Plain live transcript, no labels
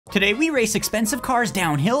Today we race expensive cars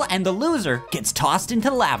downhill and the loser gets tossed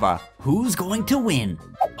into lava. Who's going to win?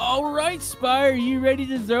 All right, Spy, are you ready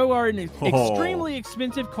to throw our extremely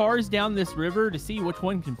expensive cars down this river to see which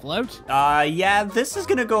one can float? Yeah, this is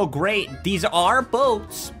gonna go great. These are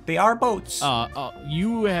boats. They are boats.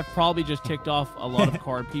 You have probably just ticked off a lot of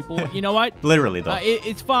car people. You know what? Literally, though.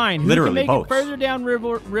 It's fine. Literally, Who can make boats. it further down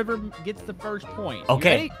river gets the first point.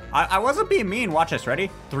 Okay. I wasn't being mean. Watch this. Ready?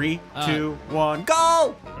 3, 2, 1,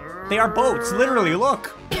 go! They are boats. Literally,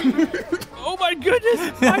 look. Oh my goodness!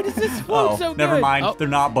 Why does this float so good? Never mind. They're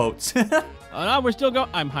not boats. Oh no, we're still going.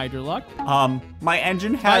 I'm hydrolocked. My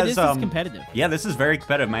engine has. This is competitive. Yeah, this is very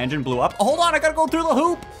competitive. My engine blew up. Oh, hold on, I gotta go through the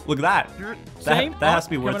hoop. Look at that. Same. That has to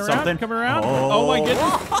be worth something. Coming around. Oh, my goodness.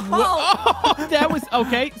 Oh, that was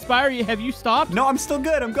okay. Spire, have you stopped? No, I'm still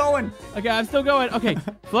good. I'm going. Okay, I'm still going. Okay,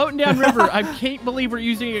 floating down river. I can't believe we're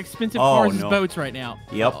using expensive cars as boats right now.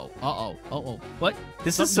 Yep. Uh-oh. What?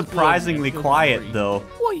 This is surprisingly quiet, though.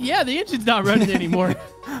 Well, yeah, the engine's not running anymore.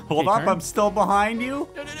 Hold up, I'm still behind you.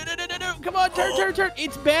 No. Come on, turn.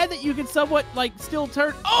 It's bad that you can somewhat, still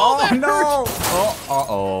turn. Oh, that no. hurts. Oh,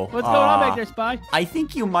 uh-oh. What's going on back there, Spy? I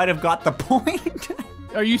think you might have got the point.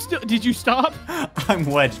 Are you still, did you stop? I'm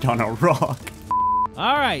wedged on a rock.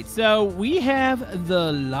 All right, so we have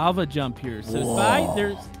the lava jump here. So, Spy,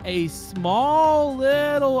 there's a small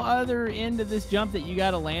little other end of this jump that you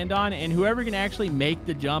got to land on, and whoever can actually make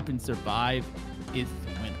the jump and survive is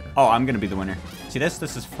the winner. Oh, I'm going to be the winner. See this?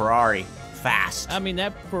 This is Ferrari. Fast. I mean,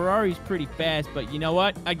 that Ferrari's pretty fast, but you know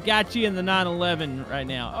what? I got you in the 911 right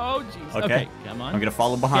now. Oh, jeez. Okay, come on. I'm going to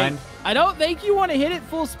follow behind. Okay. I don't think you want to hit it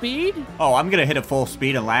full speed. Oh, I'm going to hit it full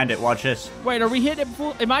speed and land it. Watch this. Wait, are we hitting it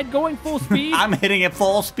full? Am I going full speed? I'm hitting it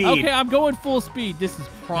full speed. Okay, I'm going full speed. This is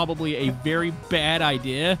probably a very bad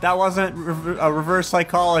idea. That wasn't a reverse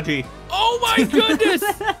psychology. Oh, my goodness.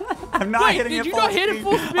 I'm not hitting it full speed. Did you not hit it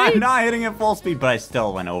full speed? I'm not hitting it full speed, but I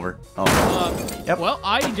still went over. Oh. Yep. Well,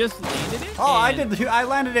 I just landed it. Oh, I did too. I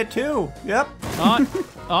landed it too. Yep.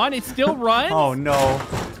 On, it still runs. Oh no.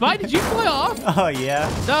 Spy, did you fly off? Oh yeah.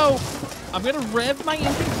 So, I'm gonna rev my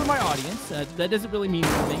engine for my audience. That doesn't really mean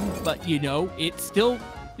anything, but you know, it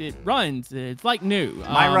runs. It's like new.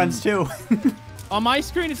 Mine runs too. On my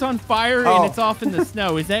screen, it's on fire and it's off in the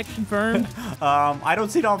snow. Is that confirmed? I don't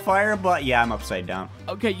see it on fire, but yeah, I'm upside down.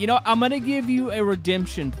 Okay, you know, I'm going to give you a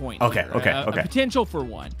redemption point. Okay, here, okay. A potential for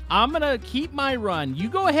one. I'm going to keep my run. You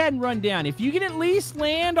go ahead and run down. If you can at least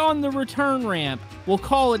land on the return ramp, we'll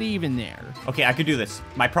call it even there. Okay, I could do this.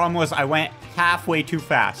 My problem was I went halfway too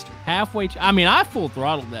fast. I mean, I full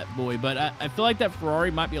throttled that boy, but I feel like that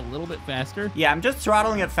Ferrari might be a little bit faster. Yeah, I'm just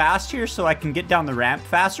throttling it fast here so I can get down the ramp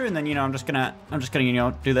faster, and then, you know, I'm just gonna, you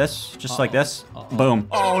know, do this, just like this. Boom.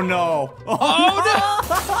 Oh, no.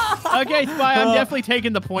 Oh, no. Okay, Spy, I'm definitely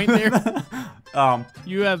taking the point there.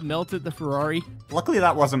 You have melted the Ferrari. Luckily,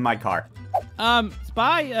 that wasn't my car.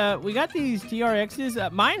 Spy, we got these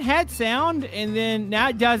TRXs. Mine had sound, and then now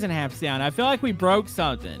it doesn't have sound. I feel like we broke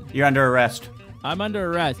something. You're under arrest. I'm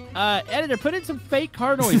under arrest. Editor, put in some fake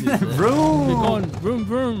car noises. Vroom. We're going vroom,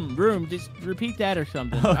 vroom, vroom. Just repeat that or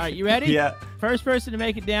something. All right, you ready? Yeah. First person to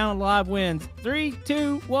make it down live wins. 3,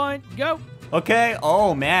 2, 1, go. Okay.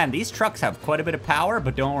 Oh, man. These trucks have quite a bit of power,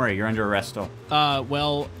 but don't worry. You're under arrest still.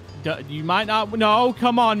 Well, you might not. No,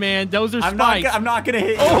 come on, man. Those are spikes. I'm not going to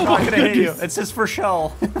hit you. Oh, I'm not going to hit you. It's just for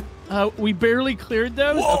show. We barely cleared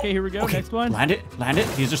those. Whoa. Okay, here we go. Okay. Next one. Land it.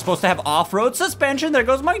 These are supposed to have off-road suspension. There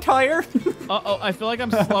goes my tire. Uh-oh, I feel like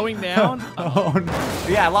I'm slowing down. Oh, no.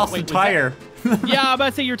 Yeah, I lost the tire. Yeah, I'm about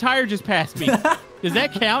to say your tire just passed me. Does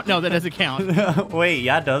that count? No, that doesn't count. Wait,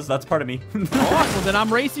 yeah, it does. That's part of me. All right, well, then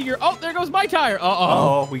I'm racing your... Oh, there goes my tire.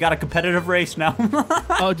 Uh-oh. We got a competitive race now.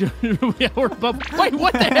 Oh, dude, yeah, we're above... Wait,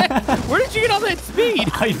 what the heck? Where did you get all that speed?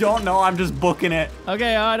 I don't know. I'm just booking it.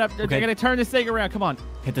 Okay, all right. I'm going to turn this thing around. Come on.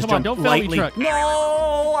 Hit this jump don't lightly. fail me, truck.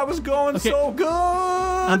 No, I was going so good.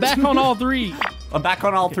 I'm back on all three. I'm back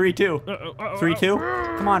on all three, too. 3, 2.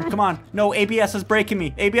 Come on. No, ABS is breaking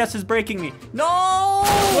me. No!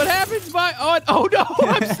 What happens by... Oh, no.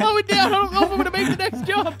 I'm slowing down. I don't know if I'm going to make the next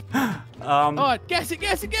jump. Guess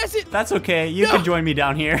it. That's okay. You can join me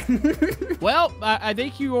down here. Well, I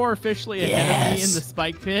think you are officially ahead of me in the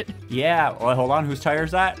spike pit. Yeah. Well, hold on. Whose tire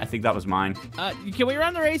is that? I think that was mine. Can we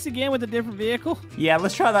run the race again with a different vehicle? Yeah,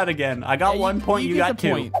 let's try that again. I got 1 point. You got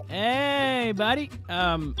 2. Point. Hey, buddy.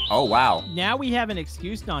 Oh, wow. Now we have an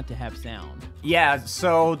excuse not to have sound. Yeah,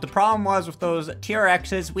 so the problem was with those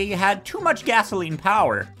TRXs, we had too much gasoline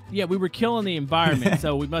power. Yeah, we were killing the environment,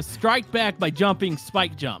 so we must strike back by jumping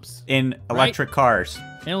spike jumps. In electric cars.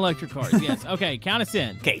 In electric cars, yes. Okay, count us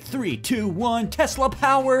in. Okay, 3, 2, 1, Tesla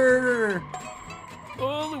power!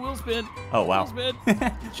 Oh, the wheel spin. Oh, wow. Wheel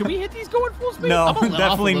spin. Should we hit these going full speed? No, I'm gonna let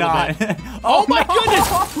off a definitely little not. bit. Oh, my no.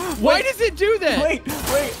 goodness. Why Wait, does it do that?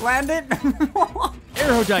 Wait, land it.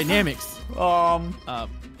 Aerodynamics.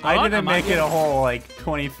 I didn't make it a whole like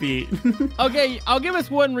 20 feet. Okay, I'll give us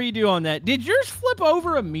one redo on that. Did yours flip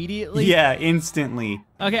over immediately? Yeah, instantly.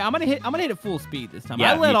 Okay, I'm gonna hit it full speed this time.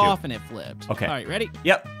 Yeah, I let me too. off and it flipped. Okay. All right, ready?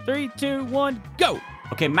 Yep. 3, 2, 1, go.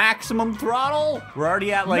 Okay, maximum throttle. We're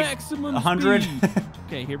already at like Maximum 100. speed.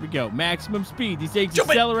 Okay, here we go. Maximum speed. These things Jump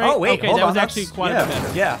it. accelerate. Oh, wait, okay, hold that on. was actually quite a bit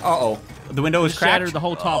better. Yeah. Uh-oh. The window is Just cracked. shattered the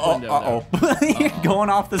whole top window, Uh-oh. Going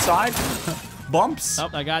off the side. Bumps. Oh,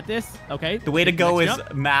 I got this. Okay. The way to go Next is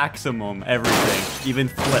jump. maximum everything, even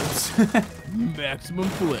flips. Maximum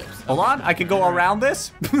flips. Hold on, I could go around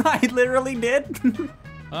this. I literally did.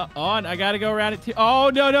 On. I gotta go around it too. Oh,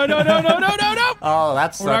 no. Oh,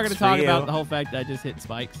 that sucks. We're not gonna talk for you. about the whole fact that I just hit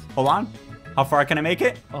spikes. Hold on. How far can I make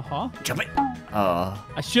it? Uh-huh. Jump it.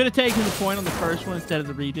 I should have taken the point on the first one instead of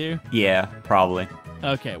the redo. Yeah, probably.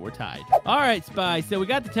 Okay, we're tied. All right, Spy. So we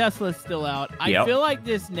got the Tesla still out. I Yep. feel like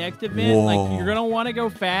this next event, Whoa. like you're gonna want to go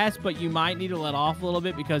fast, but you might need to let off a little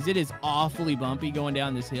bit because it is awfully bumpy going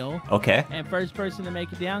down this hill. Okay. And first person to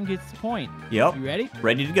make it down gets the point. Yep. You ready?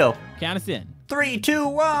 Ready to go. Count us in. 3, 2,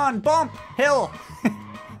 1, bump, hill.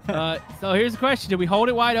 So here's the question: did we hold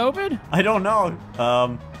it wide open? I don't know.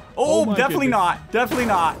 Oh my definitely goodness. not. Definitely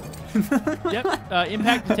not. Yep.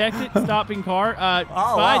 Impact detected. Stopping car. Spy.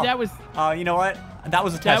 wow. That was. You know what? That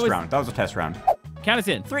was a test round. That was a test round. Count us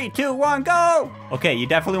in. 3, 2, 1, go. Okay, you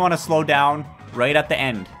definitely want to slow down right at the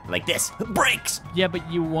end, like this. Brakes. Yeah, but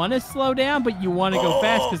you want to slow down, but you want to go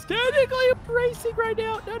fast because technically I'm racing right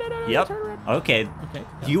now. No. Yep. Turn around. Okay. Okay.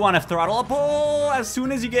 You want to throttle up as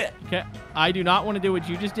soon as you get. Okay. I do not want to do what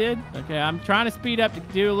you just did. Okay. I'm trying to speed up to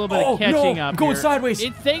do a little bit of catching up. I'm going here. sideways.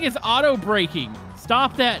 Its thing is auto braking.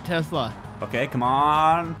 Stop that, Tesla. Okay, come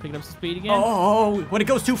on. Picking up some speed again. Oh, when it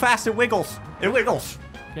goes too fast, it wiggles. It wiggles.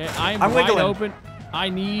 Okay. I'm wide wiggling. open. I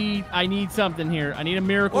need something here. I need a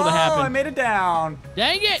miracle to Whoa, happen. I made it down.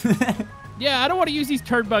 Dang it! Yeah, I don't want to use these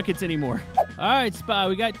turd buckets anymore. All right, Spy,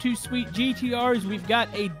 we got 2 sweet GTRs. We've got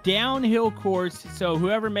a downhill course, so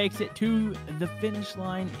whoever makes it to the finish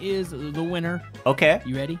line is the winner. Okay.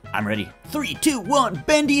 You ready? I'm ready. 3, 2, 1,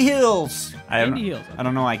 Bendy Hills. Bendy Hills. I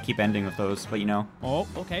don't know why I keep ending with those, but you know. Oh,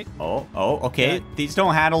 okay. Oh, okay. Yeah. These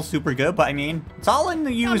don't handle super good, but I mean, it's all in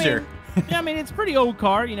the user. I mean, it's a pretty old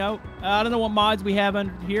car, you know. I don't know what mods we have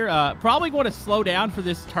under here. Probably going to slow down for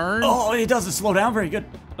this turn. Oh, it doesn't slow down very good.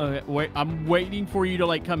 Wait, I'm waiting for you to,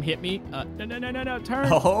 like, come hit me. No, turn.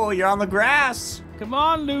 Oh, you're on the grass. Come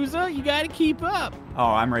on, loser. You got to keep up. Oh,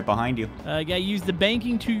 I'm right behind you. You got to use the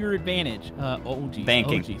banking to your advantage. Oh, geez.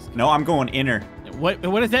 Banking. Oh, geez. No, I'm going inner. What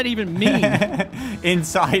does that even mean?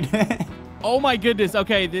 Inside. Oh my goodness.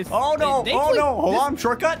 Okay, this. Oh no! Hold on,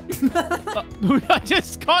 shortcut. I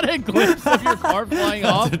just caught a glimpse of your car flying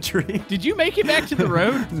off. That's a tree. Did you make it back to the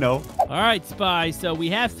road? No. All right, Spy. So we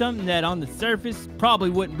have something that on the surface probably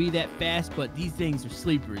wouldn't be that fast, but these things are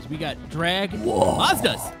sleepers. We got drag. Whoa.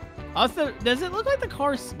 Mazdas. Also, does it look like the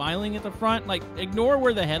car's smiling at the front? Like, ignore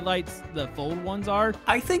where the headlights, the fold ones are.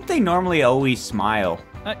 I think they normally always smile.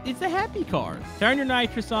 It's a happy car. Turn your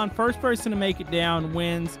nitrous on. First person to make it down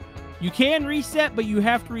wins. You can reset, but you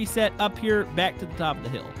have to reset up here back to the top of the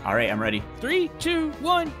hill. All right, I'm ready. 3, 2,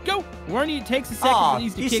 1, go. Warning, it takes a second for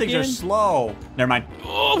these to these kick things in. are slow. Never mind.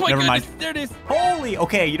 Oh my Never goodness, mind. there it is. Holy,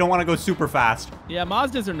 okay, you don't want to go super fast. Yeah,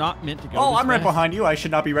 Mazdas are not meant to go Oh, this I'm right fast. behind you. I should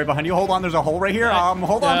not be right behind you. Hold on, there's a hole right here.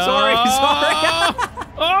 Hold on, Oh. sorry.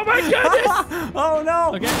 Oh my goodness. Oh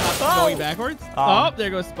no. Okay, going backwards. There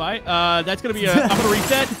goes Spy. That's gonna be a. I'm gonna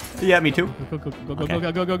reset. Yeah, me too. Go. I'm Okay,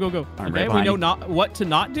 right we know behind what to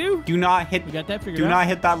not do. Do not hit. We got that figured Do out. not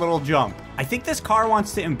hit that little jump. I think this car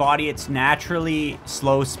wants to embody its naturally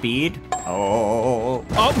slow speed. Oh.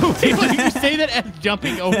 Oh, wait, did you say that as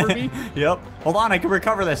jumping over me? Yep. Hold on, I can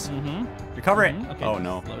recover this. Recover it. Okay, Oh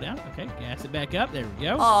no. Slow down. Okay, gas it back up. There we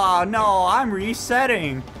go. Oh no, I'm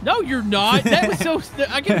resetting. No, you're not. That was so.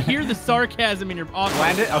 I can hear the sarcasm in your.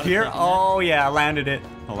 Land it up here. Oh yeah, I landed it.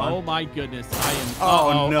 Hold on. Oh my goodness, I am.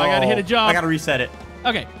 Oh no. I gotta hit a jump. I gotta reset it.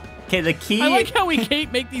 Okay. Okay, the key. I like how we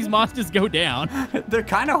can't make these monsters go down. They're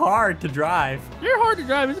kind of hard to drive. They're hard to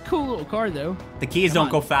drive. It's a cool little car, though. The keys don't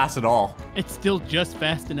go fast at all. It's still just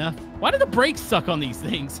fast enough. Why do the brakes suck on these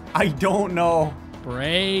things? I don't know.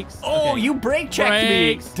 Brakes. Oh, okay. you brake checked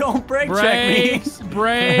Brakes. me. Don't brake check me.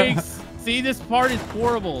 Brakes. See, this part is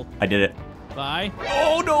horrible. I did it. Bye.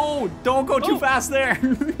 Oh no! Don't go too fast there.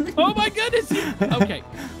 Oh my goodness. Okay.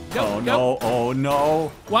 Go, Oh go. no! Oh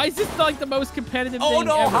no! Why is this like the most competitive Oh thing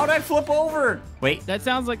no! ever? How'd I flip over? Wait. That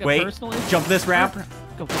sounds like a Wait. personal issue. Jump this ramp.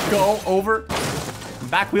 Go. Go over.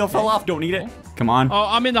 back wheel fell off. Don't need it. Come on. Oh,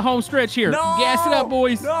 I'm in the home stretch here. No! Gas it up,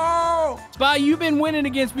 boys. No! Spy, you've been winning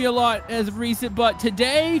against me a lot as of recent, but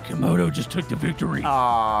today, Komodo just took the victory.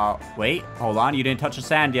 Wait, hold on. You didn't touch the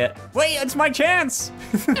sand yet. Wait, it's my chance.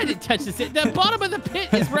 I didn't touch the sand. The bottom of the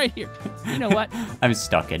pit is right here. You know what? I'm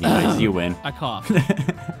stuck anyways. You win. I coughed.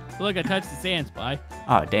 Look, I touched the sand, Spy.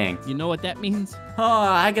 Oh, dang. You know what that means? Oh,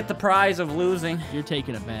 I get the prize of losing. You're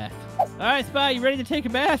taking a bath. All right, Spy, you ready to take a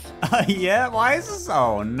bath? Yeah? Why is this?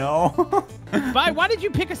 Oh, no. Spy, why did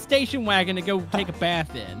you pick a station wagon to go take a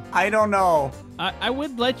bath in? I don't know. I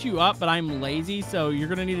would let you up, but I'm lazy, so you're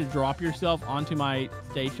going to need to drop yourself onto my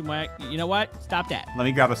station wagon. You know what? Stop that. Let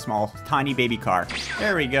me grab a small, tiny baby car.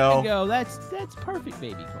 There we There you go. go. That's perfect,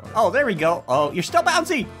 baby car. Oh, there we go. Oh, you're still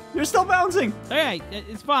bouncing. You're still bouncing. All right,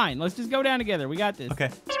 it's fine. Let's just go down together. We got this. Okay.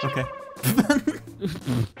 Okay.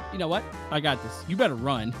 You know what? I got this. You better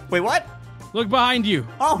run. Wait, what? Look behind you.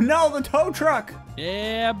 Oh, no, the tow truck.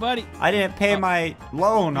 Yeah, buddy. I didn't pay my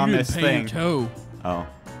loan on this Pay thing. your tow. Oh.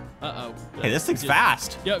 Uh-oh. Hey, this thing's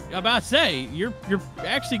fast. Yeah, I'm about to say, you're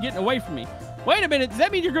actually getting away from me. Wait a minute. Does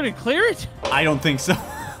that mean you're going to clear it? I don't think so.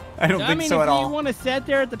 I don't think so at if you all. want to sit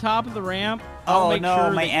there at the top of the ramp, I'll Oh, make no,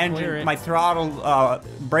 sure my that you clear engine, it. my throttle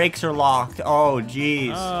brakes are locked. Oh,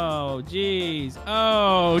 jeez. Oh, jeez.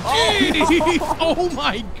 Oh, jeez. Oh,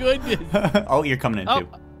 my goodness. Oh, you're coming in too.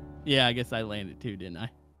 Yeah, I guess I landed too, didn't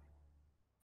I?